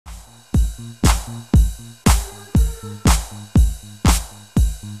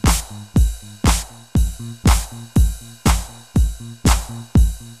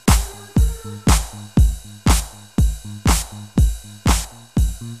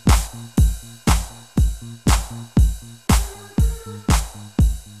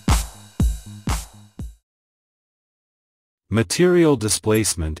Material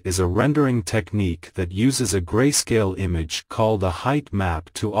displacement is a rendering technique that uses a grayscale image called a height map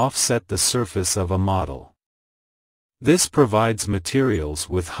to offset the surface of a model. This provides materials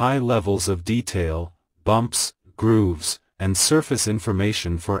with high levels of detail, bumps, grooves, and surface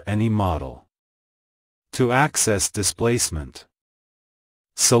information for any model. To access displacement,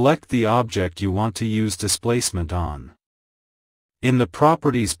 select the object you want to use displacement on. In the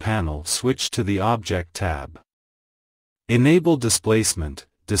Properties panel, switch to the Object tab. Enable displacement.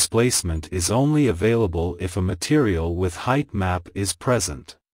 Displacement is only available if a material with height map is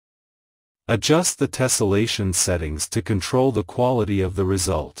present. Adjust the tessellation settings to control the quality of the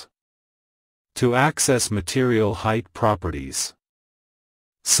result. To access material height properties,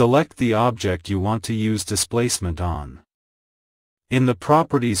 select the object you want to use displacement on. In the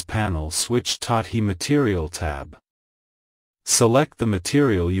Properties panel, switch to the Material tab. Select the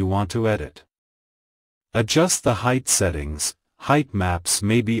material you want to edit. Adjust the height settings. Height maps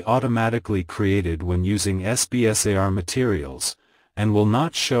may be automatically created when using SBSAR materials, and will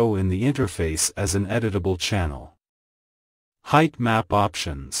not show in the interface as an editable channel. Height map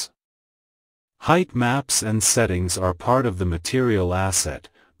options. Height maps and settings are part of the material asset,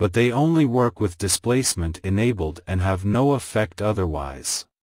 but they only work with displacement enabled and have no effect otherwise.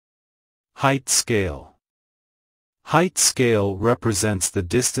 Height scale. Height scale represents the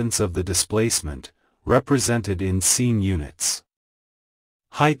distance of the displacement, represented in scene units.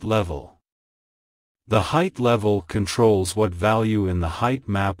 Height level. The height level controls what value in the height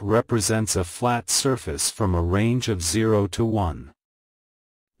map represents a flat surface from a range of 0 to 1.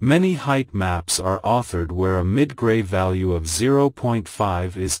 Many height maps are authored where a mid-gray value of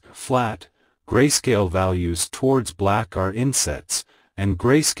 0.5 is flat, grayscale values towards black are insets, and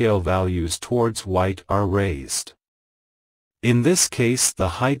grayscale values towards white are raised. In this case,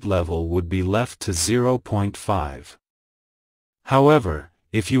 the height level would be left to 0.5. However,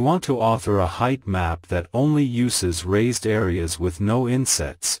 if you want to author a height map that only uses raised areas with no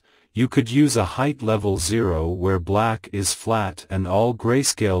insets, you could use a height level 0 where black is flat and all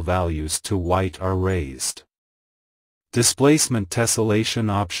grayscale values to white are raised. Displacement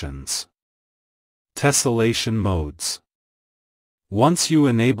tessellation options. Tessellation modes. Once you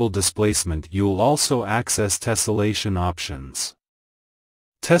enable displacement, you'll also access tessellation options.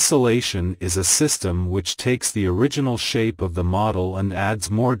 Tessellation is a system which takes the original shape of the model and adds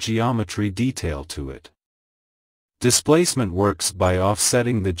more geometry detail to it. Displacement works by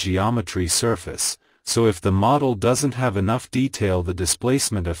offsetting the geometry surface, so if the model doesn't have enough detail, the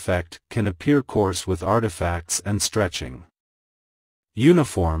displacement effect can appear coarse with artifacts and stretching.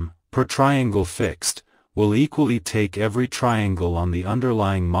 Uniform, per triangle fixed, will equally take every triangle on the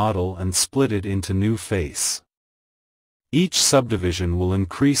underlying model and split it into new face. Each subdivision will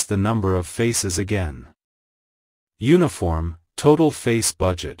increase the number of faces again. Uniform, total face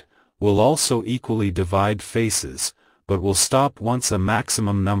budget, will also equally divide faces, but will stop once a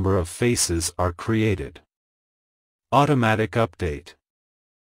maximum number of faces are created. Automatic update.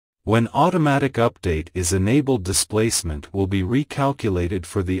 When automatic update is enabled, displacement will be recalculated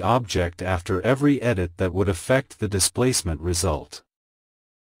for the object after every edit that would affect the displacement result.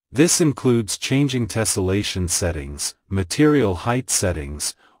 This includes changing tessellation settings, material height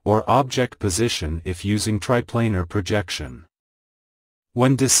settings, or object position if using triplanar projection.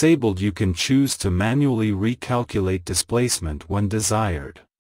 When disabled, you can choose to manually recalculate displacement when desired.